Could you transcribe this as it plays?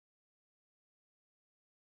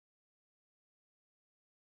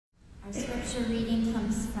scripture reading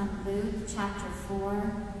comes from Luke chapter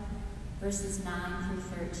 4, verses 9 through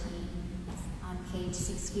 13, on page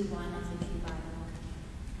 61 of the Pew Bible.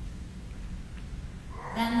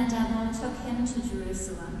 Then the devil took him to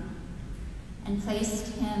Jerusalem and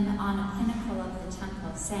placed him on a pinnacle of the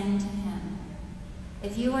temple, saying to him,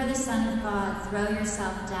 "If you are the Son of God, throw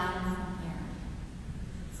yourself down from here.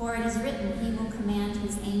 For it is written, he will command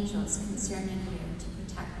his angels concerning you to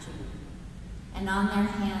protect you, and on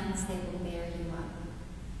their hands they will bear you up,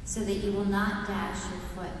 so that you will not dash your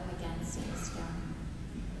foot against a stone."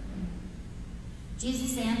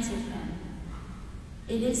 Jesus answered him,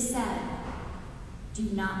 "It is said, do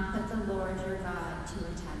not put the Lord your God to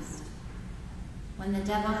a test." When the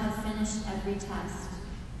devil had finished every test,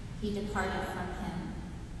 he departed from him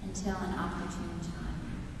until an opportune time.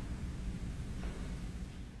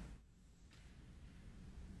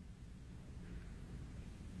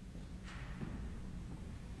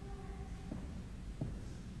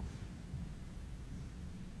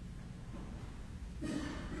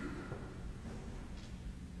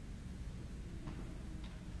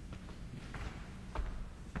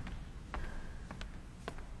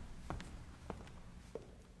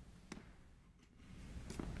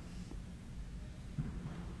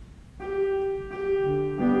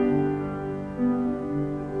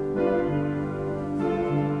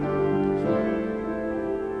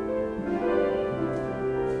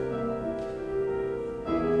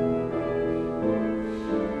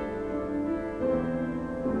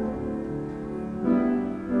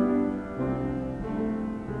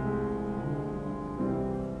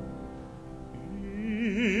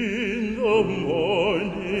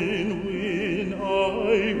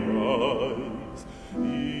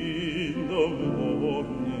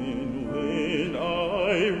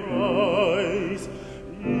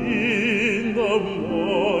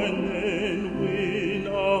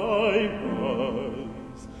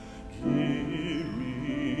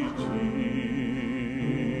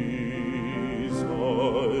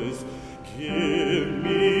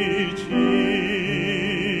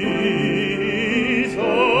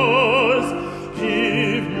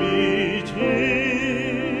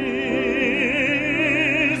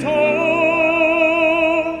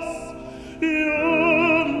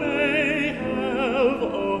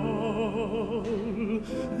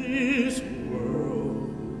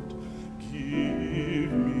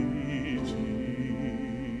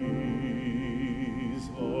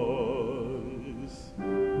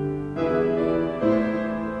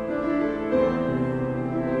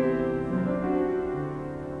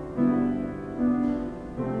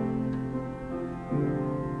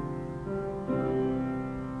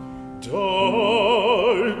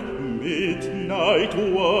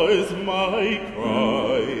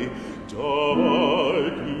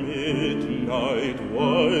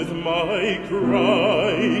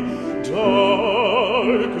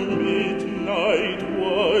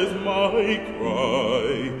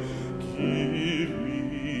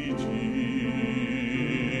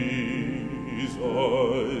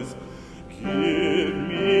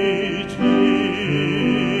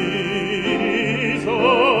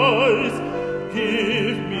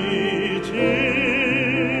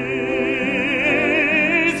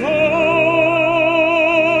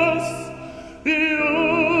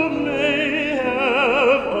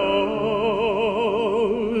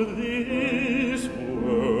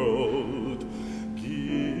 Give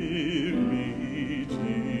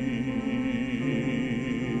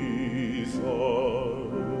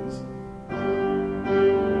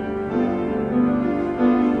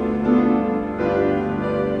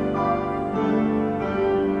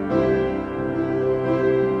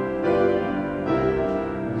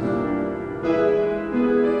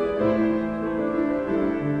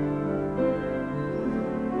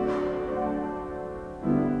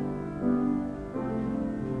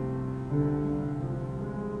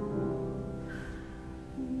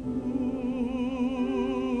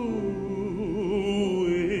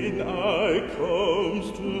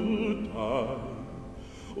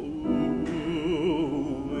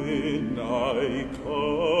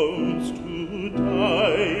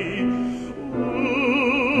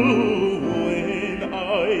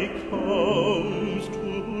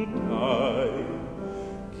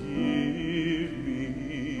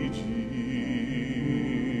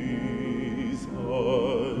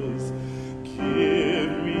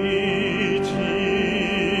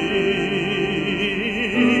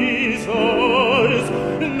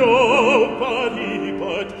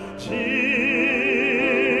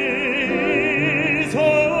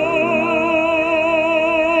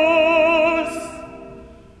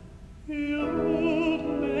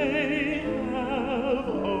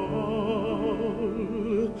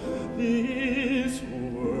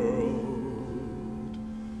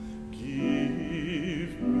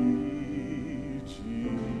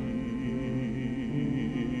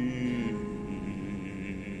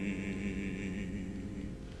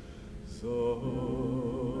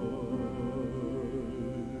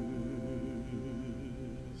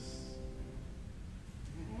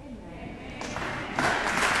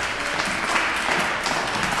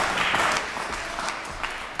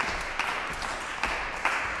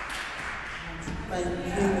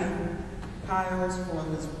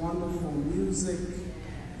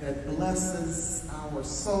that blesses our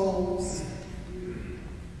souls.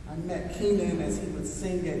 I met Keanon as he would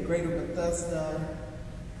sing at Greater Bethesda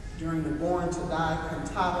during the Born to Die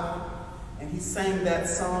cantata, and he sang that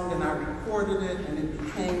song and I recorded it and it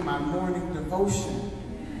became my morning devotion.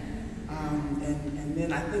 And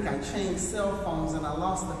then I think I changed cell phones and I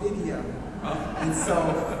lost the video. And so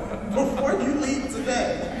before you leave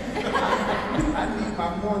today, I need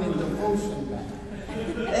my morning devotion back.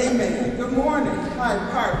 Amen. Good morning,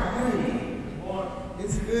 Hyde Park Union.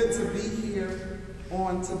 It's good to be here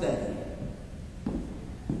on today.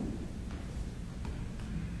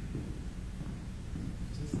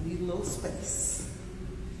 Just need a little space.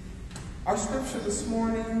 Our scripture this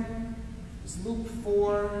morning is Luke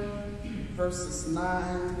 4, verses 9.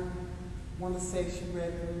 I want to say she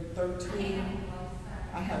read 13.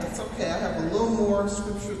 It's okay. I have a little more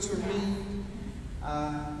scripture to read.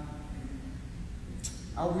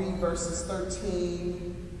 I'll read verses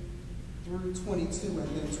 13 through 22 and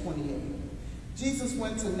then 28. Jesus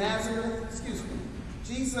went to Nazareth,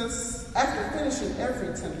 Jesus, after finishing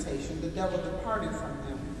every temptation, the devil departed from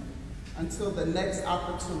him until the next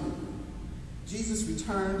opportunity. Jesus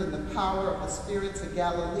returned in the power of the Spirit to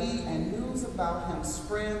Galilee, and news about him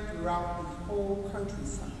spread throughout the whole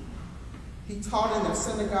countryside. He taught in their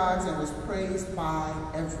synagogues and was praised by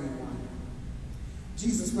everyone.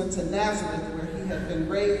 Jesus went to Nazareth, where he had been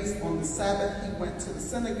raised. On the Sabbath, he went to the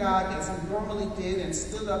synagogue as he normally did and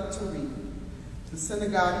stood up to read. The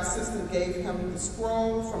synagogue assistant gave him the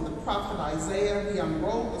scroll from the prophet Isaiah. He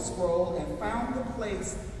unrolled the scroll and found the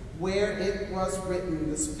place where it was written,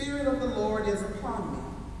 "The Spirit of the Lord is upon me,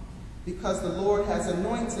 because the Lord has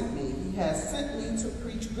anointed me. He has sent me to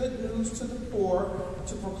preach good news to the poor,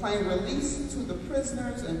 to proclaim release to the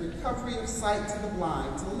prisoners and recovery of sight to the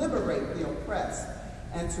blind, to liberate the oppressed,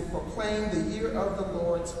 and to proclaim the year of the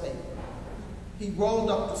Lord's favor." He rolled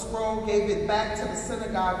up the scroll, gave it back to the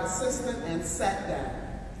synagogue assistant, and sat down.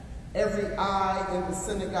 Every eye in the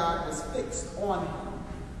synagogue was fixed on him.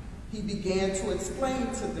 He began to explain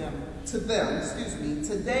to them,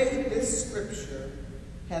 "Today this scripture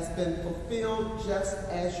has been fulfilled just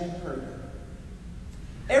as you heard it."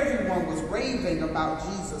 Everyone was raving about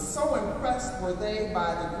Jesus. So impressed were they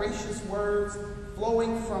by the gracious words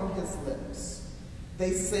flowing from his lips.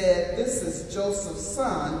 They said, "This is Joseph's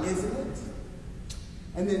son, isn't it?"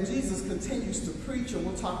 And then Jesus continues to preach, and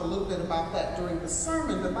we'll talk a little bit about that during the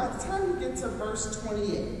sermon. But by the time you get to verse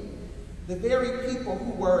 28, the very people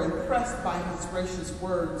who were impressed by his gracious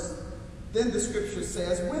words, then the scripture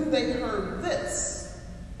says, when they heard this,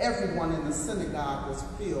 everyone in the synagogue was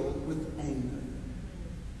filled with anger.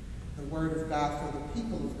 The word of God for the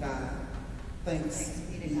people of God. Thanks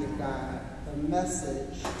be to God. The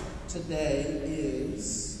message today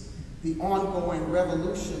is the ongoing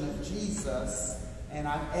revolution of Jesus, and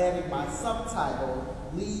I've added my subtitle,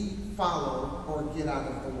 Lead, Follow, or Get Out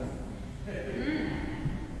of the Way.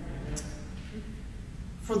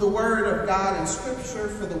 For the word of God in scripture,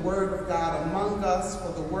 for the word of God among us,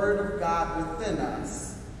 for the word of God within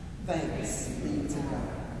us, thanks be to God.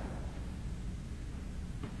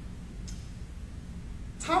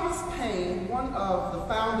 Thomas Paine, one of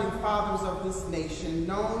the founding fathers of this nation,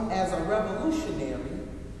 known as a revolutionary,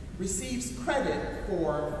 receives credit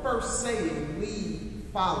for first saying, lead,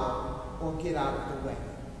 follow, or get out of the way.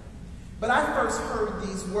 But I first heard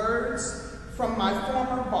these words from my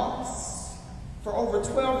former boss. For over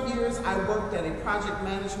 12 years, I worked at a project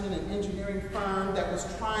management and engineering firm that was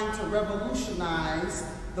trying to revolutionize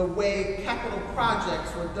the way capital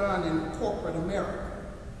projects were done in corporate America.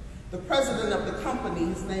 The president of the company,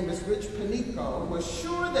 his name is Rich Panico, was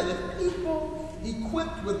sure that if people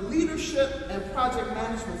equipped with leadership and project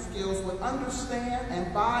management skills would understand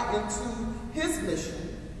and buy into his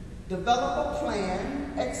mission, develop a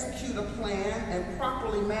plan, execute a plan, and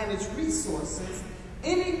properly manage resources,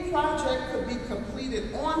 any project could be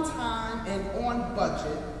completed on time and on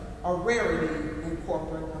budget, a rarity in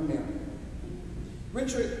corporate America.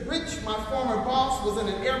 Rich, my former boss, was in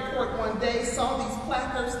an airport one day, saw these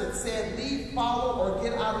placards that said, lead, follow, or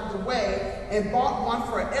get out of the way, and bought one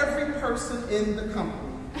for every person in the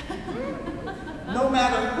company. No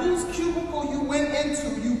matter whose cubicle you went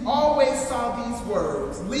into, you always saw these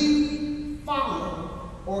words, lead, follow,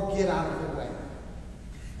 or get out of the way.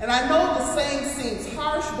 And I know the saying seems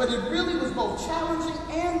harsh, but it really was both challenging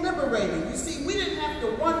and liberating. You see, we didn't have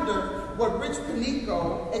to wonder what Rich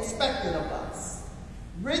Panico expected of us.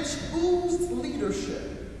 Rich oozed leadership,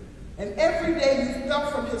 and every day you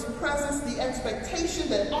felt from his presence the expectation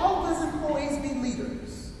that all of his employees be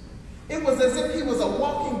leaders. It was as if he was a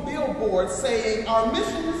walking billboard saying, our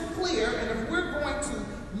mission is clear, and if we're going to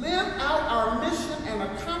live out our mission, and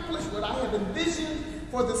accomplish what I have envisioned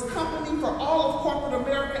for this company, for all of corporate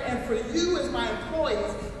America, and for you as my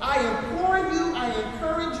employees. I implore you, I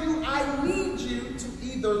encourage you, I need you to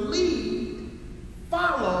either lead,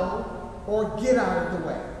 follow, or get out of the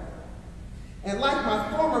way. And like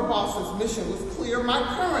my former boss's mission was clear, my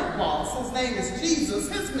current boss, his name is Jesus,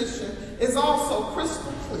 his mission is also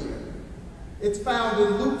crystal clear. It's found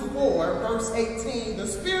in Luke 4, verse 18. The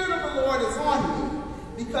Spirit of the Lord is on me,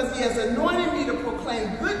 because he has anointed me to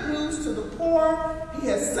proclaim good news to the poor. He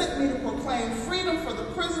has sent me to proclaim freedom for the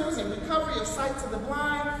prisoners and recovery of sight to the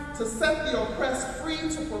blind, to set the oppressed free,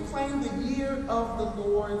 to proclaim the year of the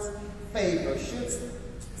Lord's favor. Should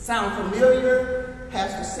sound familiar.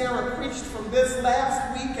 Pastor Sarah preached from this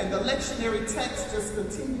last week, and the lectionary text just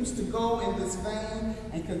continues to go in this vein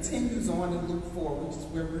and continues on in Luke 4, which is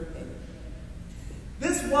where we're headed.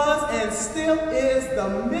 This was and still is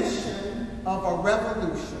the mission of a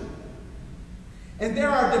revolution. And there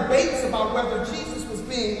are debates about whether Jesus was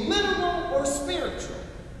being literal or spiritual.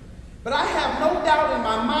 But I have no doubt in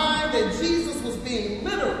my mind that Jesus was being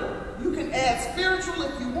literal. You can add spiritual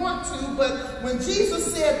if you want to, but when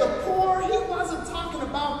Jesus said the poor, he wasn't talking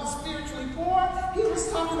about the spiritually poor. He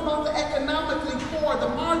was talking about the economically poor, the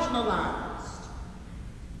marginalized.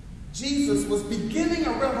 Jesus was beginning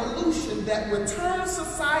a revolution that would turn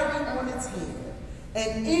society on its head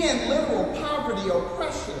and end literal poverty,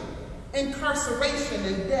 oppression, incarceration,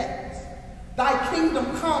 and debt. Thy kingdom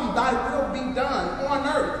come, thy will be done on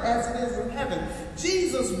earth as it is in heaven.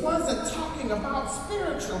 Jesus wasn't talking about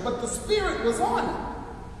spiritual, but the Spirit was on him.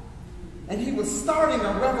 And he was starting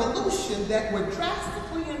a revolution that would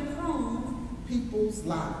drastically improve people's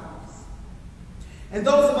lives. And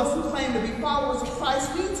those of us who claim to be followers of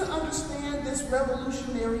Christ need to understand this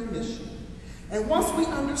revolutionary mission. And once we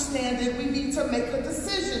understand it, we need to make a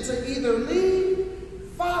decision to either lead,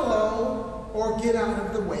 follow, or get out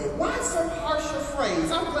of the way. Why so harsh a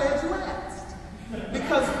phrase? I'm glad you asked.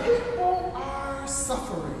 Because people are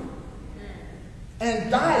suffering and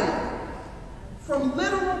dying from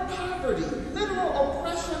literal poverty, literal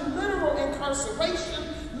oppression, literal incarceration,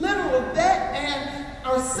 literal debt, and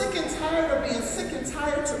are sick and tired of being sick and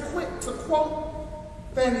tired to quit, to quote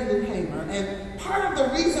Fannie Lou Hamer. And part of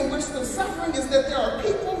the reason we're still suffering is that there are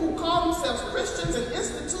people who call themselves Christians and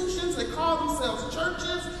institutions that call themselves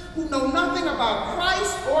churches who know nothing about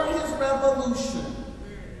Christ or his revolution.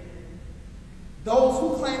 Those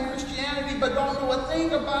who claim Christianity but don't know a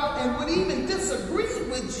thing about and would even disagree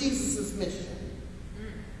with Jesus' mission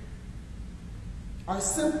are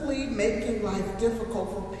simply making life difficult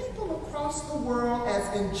for people across the world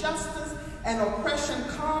as injustice and oppression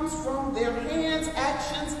comes from their hands,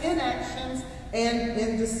 actions, inactions, and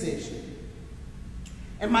indecision.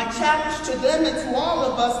 And my challenge to them and to all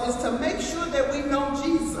of us is to make sure that we know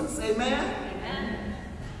Jesus. Amen? Amen.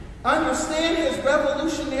 Understand his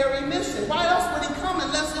revolutionary mission. Why else would he come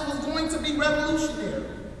unless it was going to be revolutionary?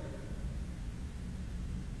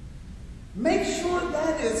 Make sure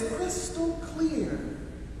that is crystal clear.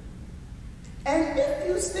 And if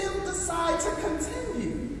you still decide to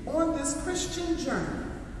continue on this Christian journey,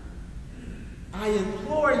 I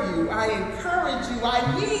implore you, I encourage you,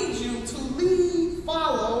 I need you to lead,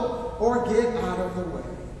 follow, or get out of the way.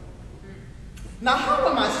 Now, how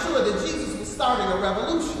am I sure that Jesus was starting a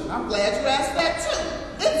revolution? I'm glad you asked that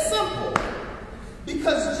too. It's simple.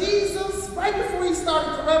 Because Jesus, right before he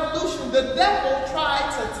started the revolution, the devil tried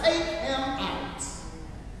to take him out.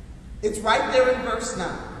 It's right there in verse 9.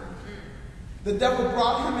 The devil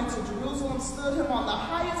brought him into Jerusalem, stood him on the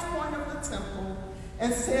highest point of the temple,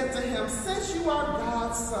 and said to him, since you are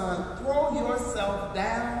God's son, throw yourself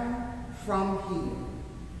down from here.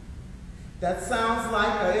 That sounds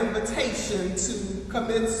like an invitation to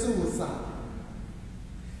commit suicide.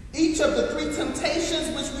 Each of the three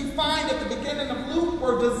temptations which we find at the beginning of Luke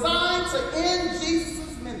were designed to end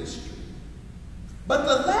Jesus' ministry. But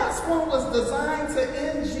the last one was designed to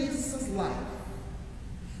end Jesus' life.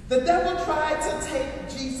 The devil tried to take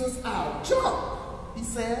Jesus out. Jump, he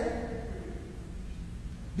said,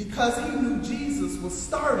 because he knew Jesus was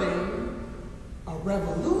starting a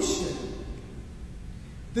revolution.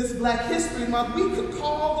 This Black History Month, we could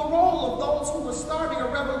call the roll of those who were starting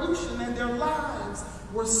a revolution and their lives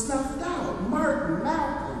were snuffed out. Martin,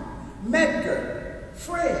 Malcolm, Medgar,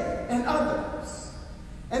 Fred, and others.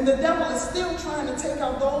 And the devil is still trying to take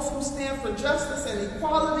out those who stand for justice and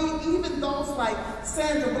equality, even those like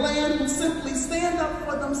Sandra Bland who simply stand up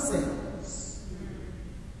for themselves.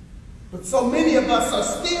 But so many of us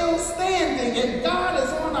are still standing, and God is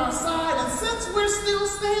on our side. And since we're still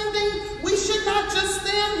standing, we should not just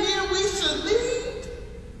stand here, we should lead,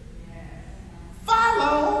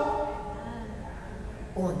 follow,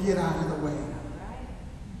 get out of the way.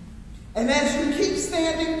 And as you keep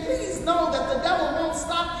standing, please know that the devil won't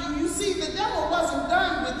stop you. You see, the devil wasn't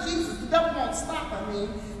done with Jesus. The devil won't stop,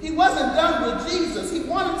 He wasn't done with Jesus. He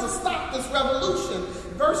wanted to stop this revolution.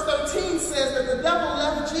 Verse 13 says that the devil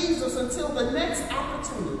left Jesus until the next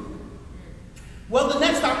opportunity. Well, the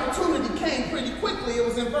next opportunity came pretty quickly. It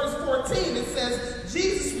was in verse 14. It says,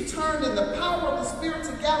 Jesus returned in the power of the Spirit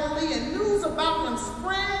to Galilee, and news about him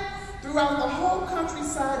spread throughout the whole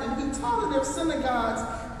countryside, and he taught in their synagogues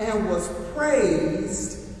and was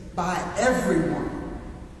praised by everyone.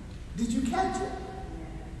 Did you catch it?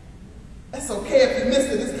 That's okay if you missed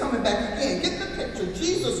it. It's coming back again. Get the picture.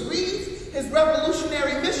 Jesus reads his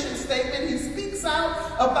revolutionary mission statement. He speaks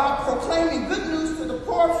out about proclaiming good news to the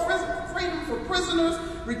poor, freedom for prisoners,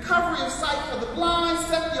 recovery of sight for the blind,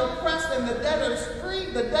 set the oppressed and the debtors free,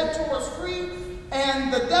 the debtors free.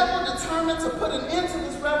 And the devil, determined to put an end to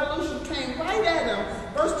this revolution, came right at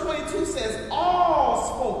him. Verse 22 says, all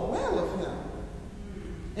spoke well of him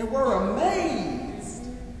and were amazed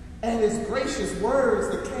at his gracious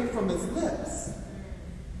words that came from his lips.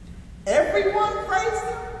 Everyone praised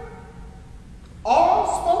him.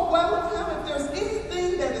 All spoke well of him. If there's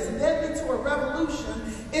anything that is deadly to a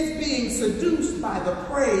revolution, it's being seduced by the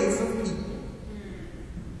praise of people.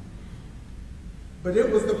 But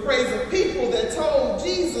it was the praise of people that told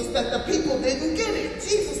Jesus that the people didn't get it.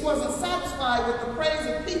 Jesus wasn't satisfied with the praise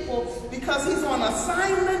of people because he's on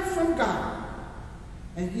assignment from God.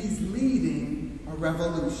 And he's leading a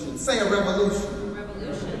revolution. Say a revolution.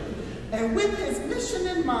 Revolution. And with his mission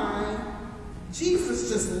in mind,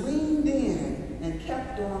 Jesus just leaned in and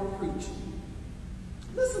kept on preaching.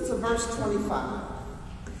 Listen to verse 25.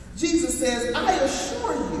 Jesus says, I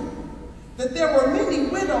assure you that there were many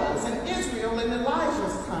widows in Israel in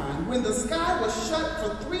Elijah's time, when the sky was shut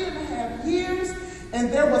for 3.5 years,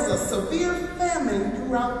 and there was a severe famine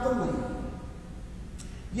throughout the land.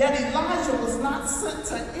 Yet Elijah was not sent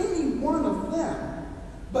to any one of them,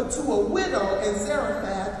 but to a widow in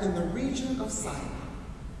Zarephath in the region of Sidon.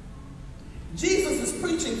 Jesus is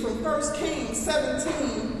preaching from 1 Kings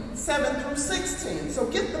 17, 7 through 16. So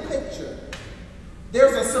get the picture.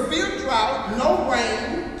 There's a severe drought, no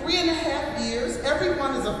rain, 3.5 years.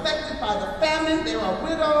 Everyone is affected by the famine. There are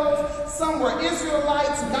widows. Some were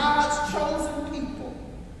Israelites, God's chosen people.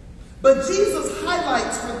 But Jesus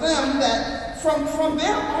highlights for them that from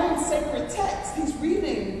their own sacred text, he's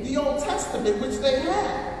reading the Old Testament, which they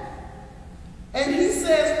had. And he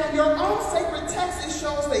says, from your own sacred text, it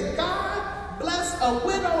shows that God blessed a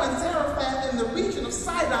widow in Zarephath in the region of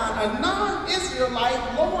Sidon, a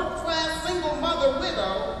non-Israelite, lower-class, single-mother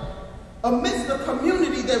widow, amidst a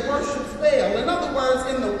community that worships Baal. In other words,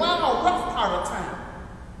 in the wild, rough part of town.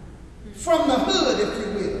 From the hood, if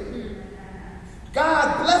you will.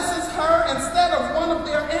 God blesses her instead of one of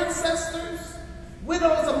their ancestors.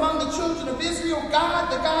 Widows among the children of Israel,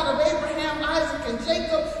 God, the God of Abraham, Isaac, and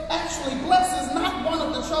Jacob, actually blesses not one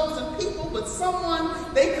of the chosen people, but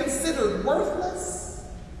someone they considered worthless,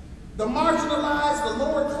 the marginalized, the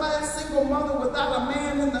lower-class single mother without a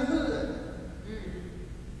man in the hood.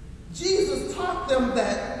 Jesus taught them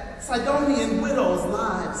that Sidonian widows'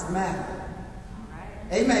 lives matter.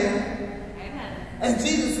 Amen. And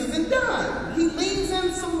Jesus isn't done. He leans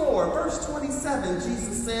in some more. Verse 27,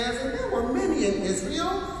 Jesus says, and there were many in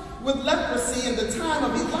Israel with leprosy in the time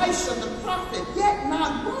of Elisha the prophet, yet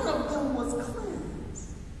not one of them was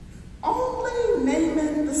cleansed. Only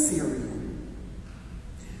Naaman the Syrian.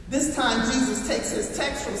 This time Jesus takes his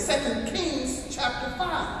text from 2 Kings chapter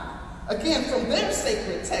 5. Again, from their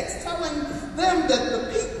sacred text, telling them that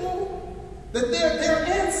the people, that their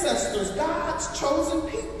ancestors, God's chosen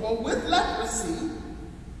people with leprosy,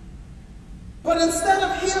 but instead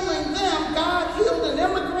of healing them, God healed an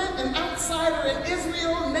immigrant, an outsider in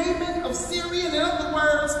Israel, Naaman of Syria. In other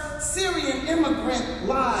words, Syrian immigrant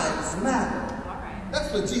lives matter.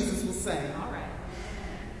 That's what Jesus was saying.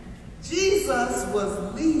 Jesus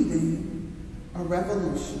was leading a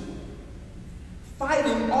revolution,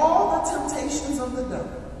 fighting all the temptations of the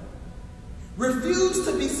devil, refused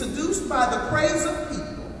to be seduced by the praise of people,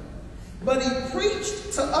 but he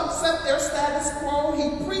preached to upset their status quo.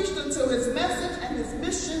 He preached until his message and his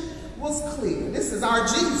mission was clear. This is our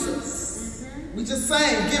Jesus. We just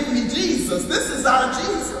sang, give me Jesus. This is our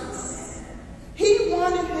Jesus. He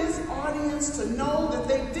wanted his audience to know that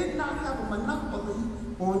they did not have a monopoly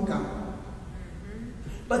on God,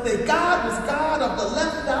 but that God was God of the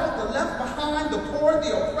left out, the left behind, the poor,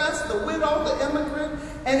 the oppressed, the widow, the immigrant.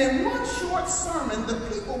 And in one short sermon, the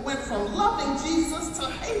people went from loving Jesus to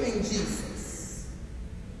hating Jesus.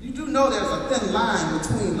 You do know there's a thin line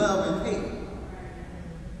between love and hate.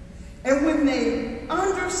 And when they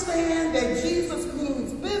understand that Jesus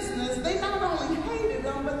means business, they not only hated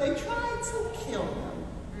him, but they tried to kill him.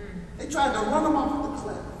 They tried to run him off the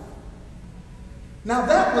cliff. Now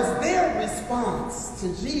that was their response to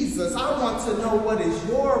Jesus. I want to know, what is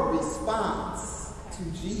your response to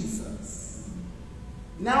Jesus?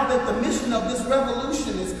 Now that the mission of this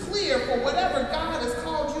revolution is clear, for whatever God has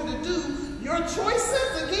called you to do, your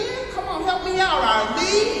choices, again, come on, help me out, are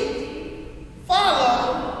lead,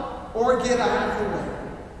 follow, or get out of the way.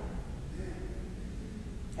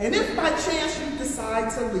 And if by chance you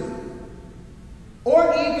decide to lead,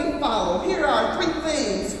 or even follow, here are 3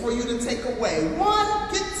 things for you to take away.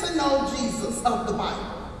 1, get to know Jesus of the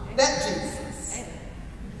Bible. That Jesus.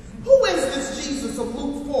 Who is this Jesus of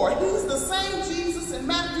Luke 4? He's the same Jesus in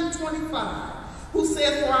Matthew 25 who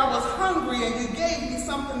said, for I was hungry and you gave me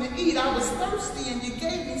something to eat. I was thirsty and you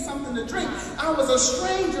gave me something to drink. I was a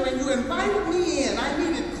stranger and you invited me in. I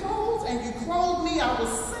needed clothes and you clothed me. I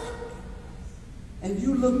was sick and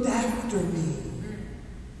you looked after me.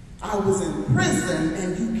 I was in prison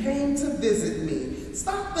and you came to visit me.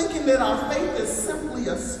 Stop thinking that our faith is simply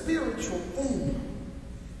a spiritual thing.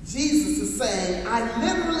 Jesus is saying, I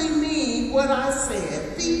literally mean what I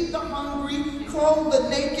said. Feed the hungry, clothe the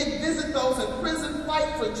naked, visit those in prison,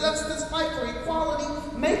 fight for justice, fight for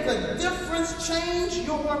equality, make a difference, change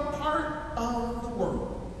your part of the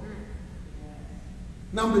world.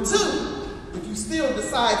 Number 2, if you still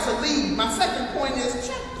decide to lead, my second point is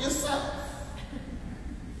check yourself.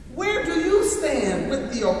 Where do you stand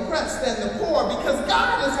with the oppressed and the poor? Because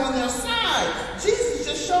God is on their side. Jesus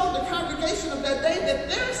just showed the congregation of that day that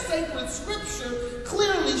their sacred scripture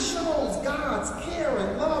clearly shows God's care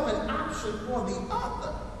and love and option for the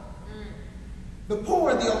other. The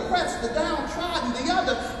poor, the oppressed, the downtrodden, the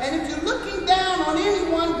other. And if you're looking down on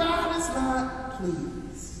anyone, God is not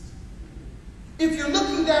pleased. If you're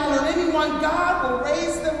looking down on anyone, God will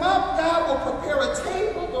raise them up. God will prepare a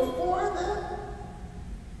table before them.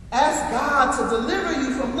 Ask God to deliver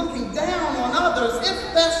you from looking down on others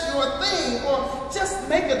if that's your thing, or just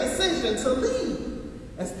make a decision to lead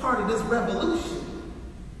as part of this revolution.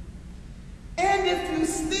 And if you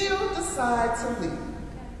still decide to lead,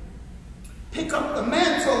 pick up the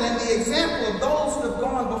mantle and the example of those who have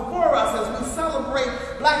gone before us as we celebrate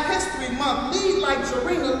Black History Month. Lead like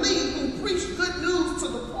Jarena Lee, who preached good news to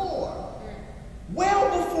the poor.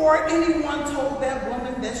 Well before anyone told that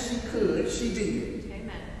woman that she could, she did.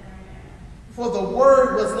 For the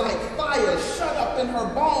word was like fire shut up in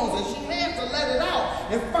her bones, and she had to let it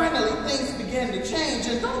out. And finally, things began to change.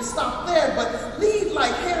 And don't stop there, but lead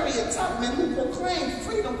like Harriet Tubman, who proclaimed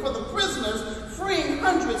freedom for the prisoners, freeing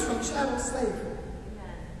hundreds from chattel slavery.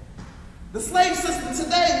 The slave system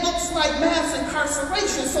today looks like mass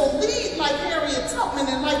incarceration, so lead like Harriet Tubman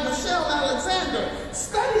and like Michelle Alexander.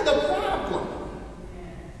 Study the problem.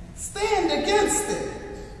 Stand against it.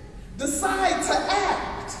 Decide to act.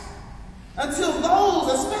 Until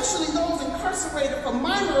those, especially those incarcerated for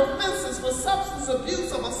minor offenses for substance abuse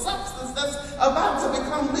of a substance that's about to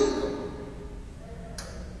become legal,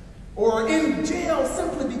 or in jail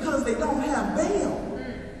simply because they don't have bail.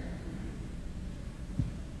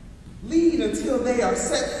 Lead until they are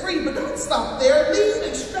set free, but don't stop there. Lead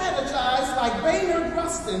and strategize like Baynard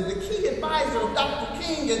Rustin, the key advisor of Dr.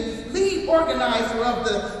 King and lead organizer of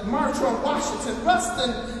the March on Washington. Rustin,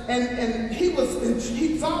 and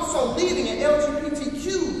he's also leading in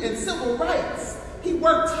LGBTQ and civil rights. He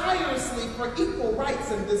worked tirelessly for equal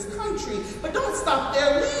rights in this country. But don't stop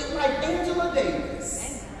there. Lead like Angela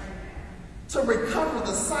Davis to recover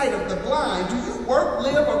the sight of the blind. Do you work,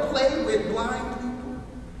 live, or play with blind people?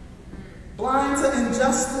 Blind to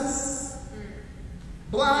injustice?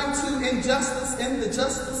 Blind to injustice in the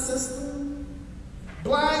justice system?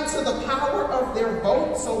 Blind to the power of their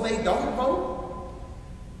vote so they don't vote?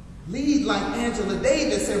 Lead like Angela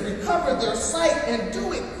Davis and recover their sight and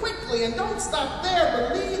do it quickly. And don't stop there,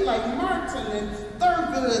 but lead like Martin and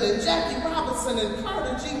Thurgood and Jackie Robinson and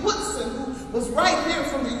Carter G. Woodson, who was right here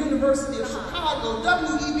from the University of Chicago,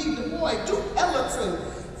 W.E.B. Du Bois, Duke Ellington,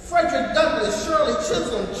 Frederick Douglass, Shirley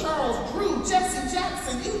Chisholm, Charles Drew, Jesse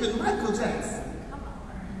Jackson, even Michael Jackson.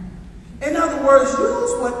 In other words,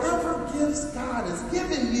 use whatever gifts God has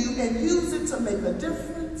given you and use it to make a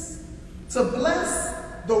difference, to bless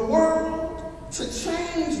the world, to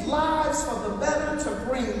change lives for the better, to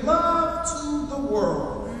bring love to the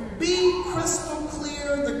world. Be crystal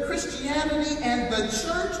clear, the Christianity and the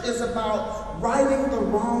church is about righting the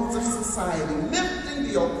wrongs of society, lifting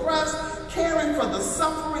the oppressed, caring for the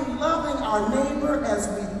suffering, loving our neighbor as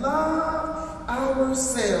we love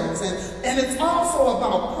ourselves. And it's also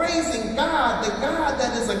about praising God, the God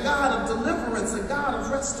that is a God of deliverance, a God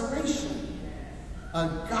of restoration. a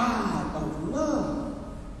God of love.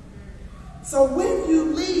 So when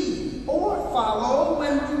you lead or follow,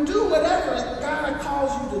 when you do whatever God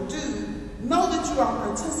calls you to do, know that you are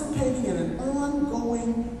participating in an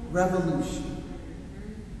ongoing revolution.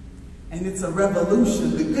 And it's a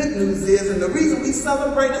revolution. The good news is, and the reason we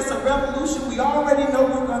celebrate it's a revolution, we already know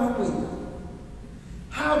we're going to win.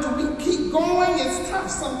 How do we keep going? It's tough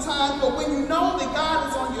sometimes, but when you know that God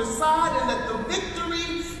is on your side and that the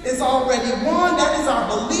victory is already won, that is our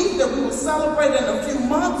belief that we will celebrate in a few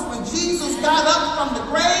months when Jesus got up from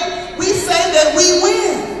the grave. We say that we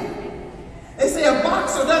win. They say a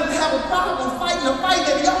boxer doesn't have a problem fighting a fight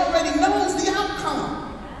that he already knows the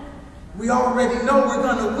outcome. We already know we're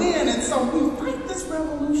going to win, and so we fight this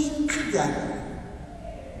revolution together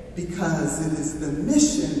because it is the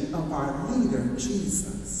mission of our leader,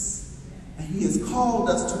 Jesus. And he has called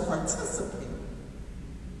us to participate,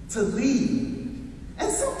 to lead,